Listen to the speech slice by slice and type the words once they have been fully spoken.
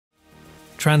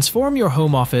Transform your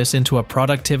home office into a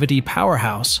productivity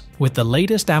powerhouse with the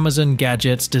latest Amazon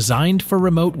gadgets designed for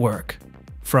remote work.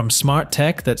 From smart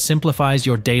tech that simplifies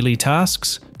your daily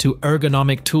tasks to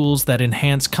ergonomic tools that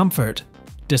enhance comfort,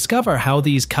 discover how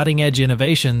these cutting-edge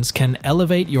innovations can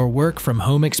elevate your work from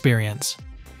home experience.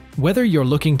 Whether you're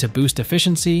looking to boost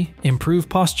efficiency, improve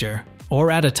posture,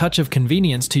 or add a touch of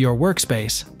convenience to your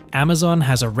workspace, Amazon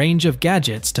has a range of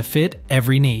gadgets to fit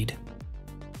every need.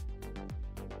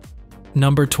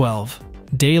 Number 12.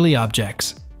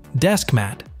 DailyObjects Desk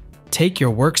Mat. Take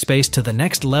your workspace to the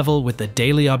next level with the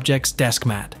DailyObjects Desk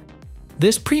Mat.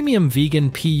 This premium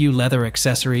vegan PU leather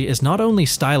accessory is not only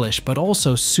stylish but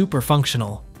also super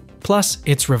functional. Plus,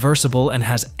 it's reversible and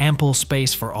has ample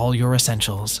space for all your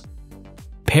essentials.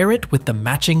 Pair it with the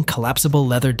matching collapsible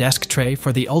leather desk tray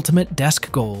for the ultimate desk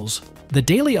goals. The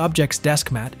DailyObjects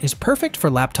Desk Mat is perfect for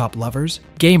laptop lovers,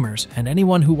 gamers, and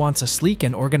anyone who wants a sleek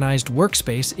and organized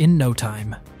workspace in no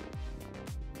time.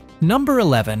 Number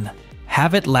 11.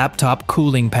 HAVIT Laptop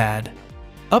Cooling Pad.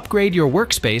 Upgrade your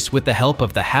workspace with the help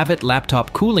of the HAVIT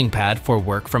Laptop Cooling Pad for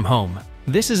work from home.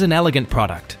 This is an elegant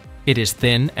product. It is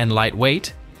thin and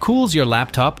lightweight, cools your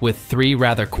laptop with 3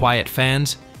 rather quiet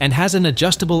fans, and has an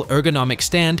adjustable ergonomic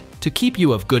stand to keep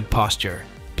you of good posture.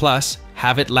 Plus,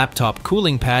 HAVIT Laptop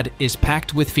Cooling Pad is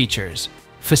packed with features.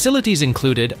 Facilities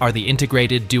included are the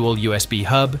integrated dual USB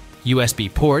hub,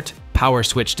 USB port, power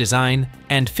switch design,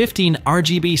 and 15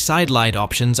 RGB side light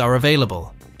options are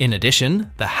available. In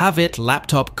addition, the HAVIT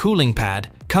Laptop Cooling Pad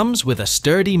comes with a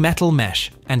sturdy metal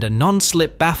mesh and a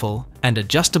non-slip baffle and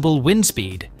adjustable wind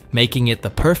speed, making it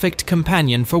the perfect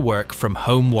companion for work from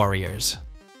home warriors.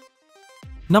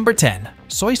 Number 10.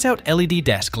 Soysout LED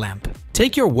Desk Lamp.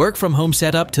 Take your work from home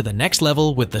setup to the next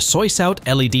level with the Soysout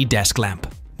LED Desk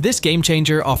Lamp. This game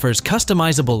changer offers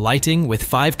customizable lighting with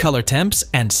 5 color temps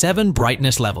and 7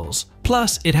 brightness levels.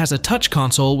 Plus, it has a touch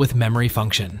console with memory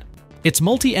function. Its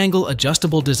multi-angle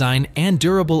adjustable design and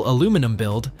durable aluminum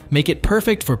build make it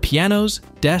perfect for pianos,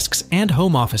 desks, and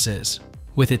home offices.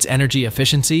 With its energy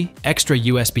efficiency, extra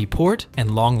USB port,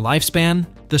 and long lifespan,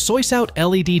 the Soysout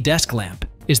LED Desk Lamp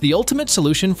is the ultimate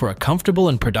solution for a comfortable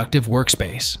and productive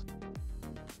workspace.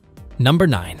 Number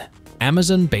 9.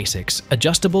 Amazon Basics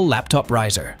Adjustable Laptop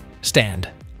Riser Stand.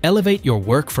 Elevate your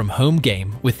work from home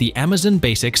game with the Amazon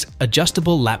Basics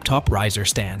Adjustable Laptop Riser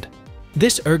Stand.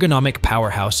 This ergonomic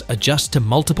powerhouse adjusts to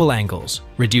multiple angles,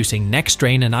 reducing neck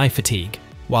strain and eye fatigue,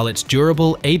 while its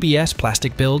durable ABS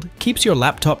plastic build keeps your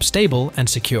laptop stable and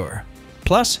secure.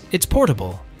 Plus, it's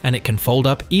portable, and it can fold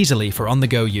up easily for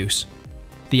on-the-go use.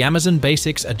 The Amazon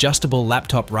Basics Adjustable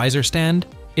Laptop Riser Stand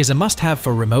is a must-have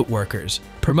for remote workers,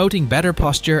 promoting better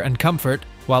posture and comfort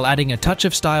while adding a touch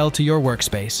of style to your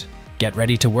workspace. Get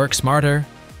ready to work smarter,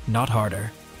 not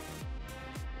harder.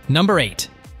 Number 8.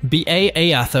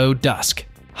 beAAtho DUSK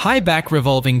High-Back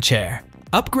Revolving Chair.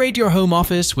 Upgrade your home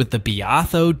office with the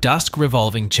beAAtho DUSK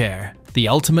Revolving Chair, the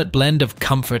ultimate blend of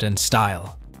comfort and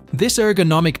style. This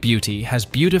ergonomic beauty has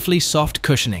beautifully soft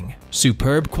cushioning,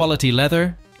 superb quality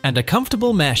leather, and a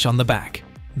comfortable mesh on the back.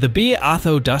 The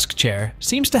beAAtho DUSK chair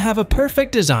seems to have a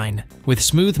perfect design with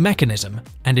smooth mechanism,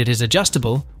 and it is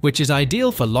adjustable, which is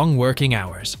ideal for long working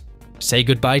hours. Say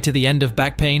goodbye to the end of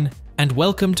back pain and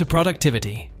welcome to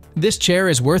productivity. This chair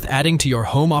is worth adding to your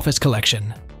home office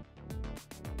collection.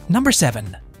 Number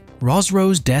 7.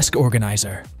 ROSROSE Desk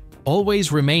Organizer.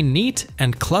 Always remain neat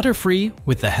and clutter-free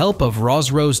with the help of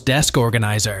ROSROSE Desk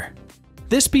Organizer.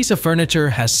 This piece of furniture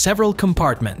has several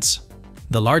compartments.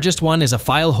 The largest one is a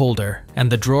file holder,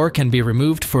 and the drawer can be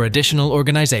removed for additional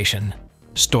organization.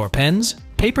 Store pens,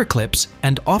 paper clips,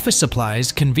 and office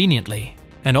supplies conveniently.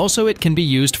 And also it can be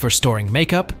used for storing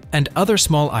makeup and other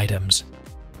small items.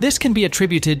 This can be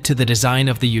attributed to the design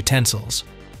of the utensils.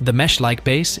 The mesh-like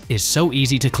base is so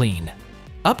easy to clean.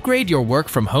 Upgrade your work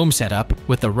from home setup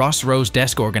with the ROSROSE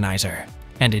Desk Organizer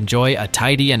and enjoy a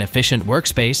tidy and efficient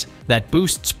workspace that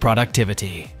boosts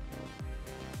productivity.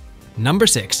 Number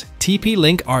 6.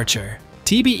 TP-Link Archer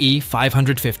TBE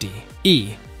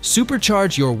 550E.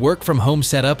 Supercharge your work from home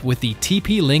setup with the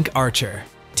TP-Link Archer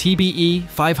TBE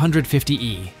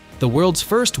 550E, the world's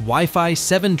first Wi-Fi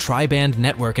 7 tri-band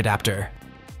network adapter.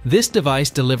 This device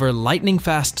delivers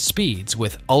lightning-fast speeds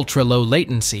with ultra-low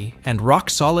latency and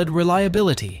rock-solid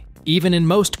reliability, even in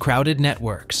most crowded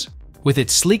networks. With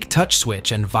its sleek touch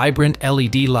switch and vibrant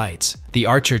LED lights, the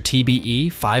Archer TBE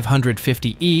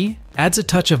 550E adds a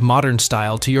touch of modern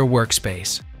style to your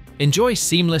workspace. Enjoy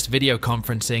seamless video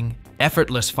conferencing,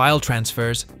 effortless file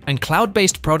transfers, and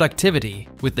cloud-based productivity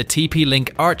with the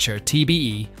TP-Link Archer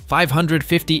TBE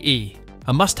 550E,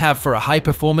 a must-have for a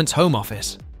high-performance home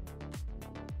office.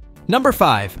 Number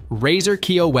 5. Razer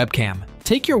Kiyo Webcam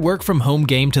Take your work from home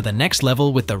game to the next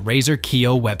level with the Razer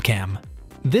Kiyo Webcam.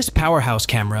 This powerhouse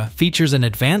camera features an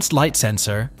advanced light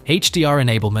sensor, HDR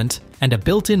enablement, and a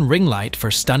built-in ring light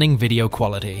for stunning video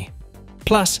quality.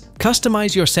 Plus,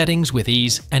 customize your settings with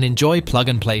ease and enjoy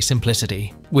plug-and-play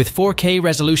simplicity. With 4K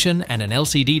resolution and an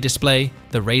LCD display,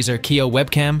 the Razer Kiyo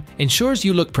Webcam ensures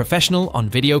you look professional on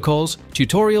video calls,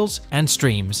 tutorials, and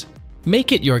streams.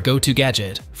 Make it your go-to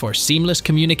gadget for seamless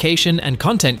communication and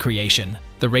content creation.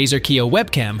 The Razer Kiyo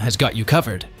Webcam has got you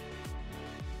covered.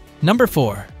 Number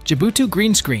 4. JEBUTU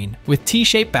Green Screen with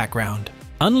T-shaped background.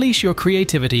 Unleash your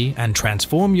creativity and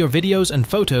transform your videos and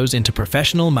photos into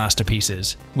professional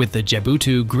masterpieces with the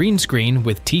JEBUTU Green Screen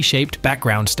with T-shaped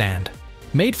background stand.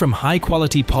 Made from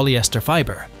high-quality polyester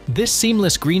fiber, this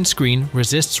seamless green screen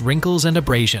resists wrinkles and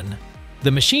abrasion.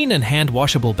 The machine and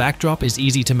hand-washable backdrop is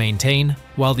easy to maintain,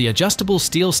 while the adjustable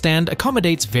steel stand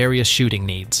accommodates various shooting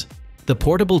needs. The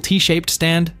portable T-shaped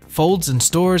stand folds and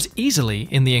stores easily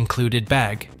in the included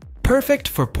bag. Perfect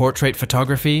for portrait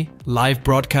photography, live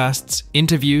broadcasts,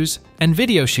 interviews, and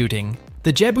video shooting,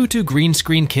 the JEBUTU Green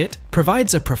Screen Kit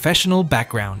provides a professional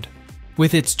background.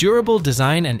 With its durable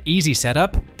design and easy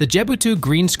setup, the JEBUTU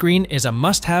Green Screen is a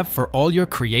must-have for all your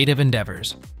creative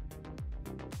endeavors.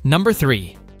 Number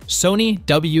 3. Sony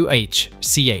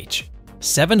WH-CH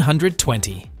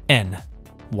 720N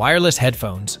Wireless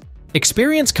Headphones.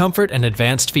 Experience comfort and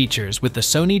advanced features with the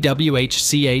Sony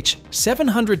WH-CH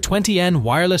 720N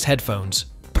wireless headphones,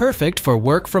 perfect for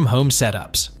work-from-home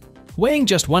setups. Weighing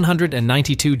just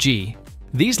 192 g,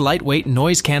 these lightweight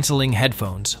noise-canceling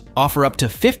headphones offer up to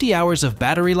 50 hours of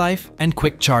battery life and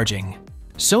quick charging.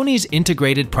 Sony's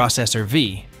integrated processor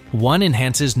V1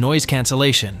 enhances noise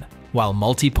cancellation, while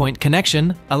multi-point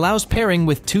connection allows pairing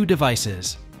with 2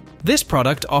 devices. This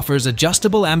product offers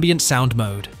adjustable ambient sound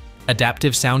mode,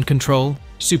 adaptive sound control,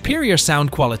 superior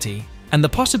sound quality, and the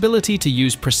possibility to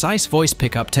use precise voice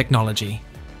pickup technology.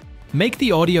 Make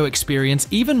the audio experience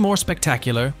even more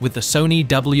spectacular with the Sony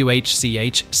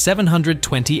WH-CH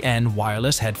 720N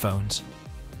wireless headphones.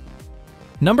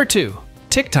 Number 2.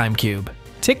 TickTime Cube.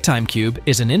 TickTime Cube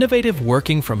is an innovative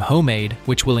working-from-home aid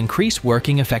which will increase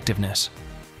working effectiveness.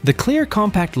 The clear,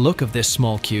 compact look of this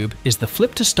small cube is the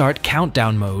flip-to-start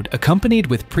countdown mode accompanied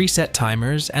with preset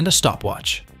timers and a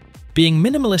stopwatch. Being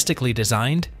minimalistically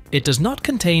designed, it does not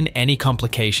contain any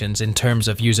complications in terms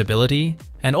of usability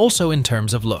and also in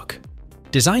terms of look.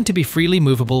 Designed to be freely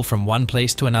movable from one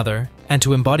place to another and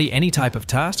to embody any type of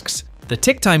tasks, the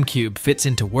TickTime Cube fits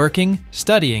into working,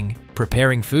 studying,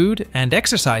 preparing food, and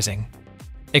exercising.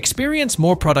 Experience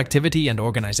more productivity and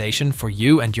organization for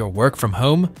you and your work from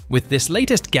home with this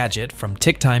latest gadget from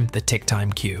TickTime, the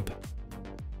TickTime Cube.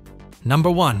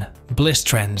 Number 1.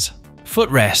 BlissTrends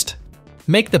Footrest.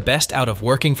 Make the best out of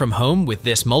working from home with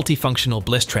this multifunctional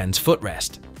BlissTrends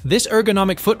footrest. This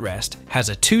ergonomic footrest has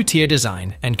a 2-tier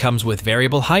design and comes with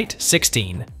variable height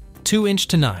 16, 2-inch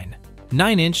to 9,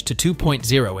 9-inch to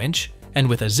 2.0-inch, and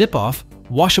with a zip-off,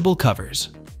 washable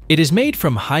covers. It is made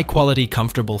from high-quality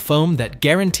comfortable foam that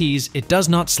guarantees it does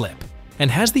not slip and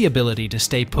has the ability to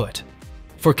stay put.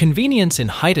 For convenience in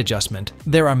height adjustment,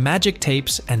 there are magic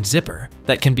tapes and zipper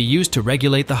that can be used to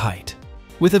regulate the height.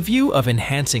 With a view of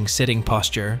enhancing sitting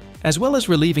posture, as well as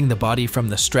relieving the body from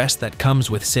the stress that comes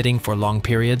with sitting for long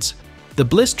periods, the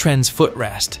BlissTrends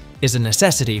footrest is a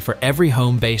necessity for every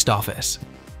home-based office.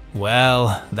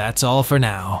 Well, that's all for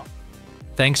now.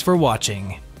 Thanks for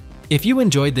watching. If you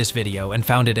enjoyed this video and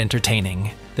found it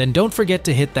entertaining, then don't forget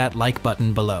to hit that like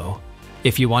button below.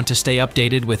 If you want to stay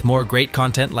updated with more great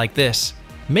content like this,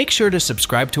 make sure to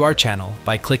subscribe to our channel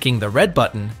by clicking the red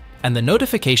button and the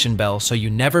notification bell so you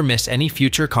never miss any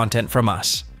future content from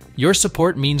us. Your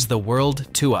support means the world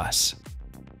to us.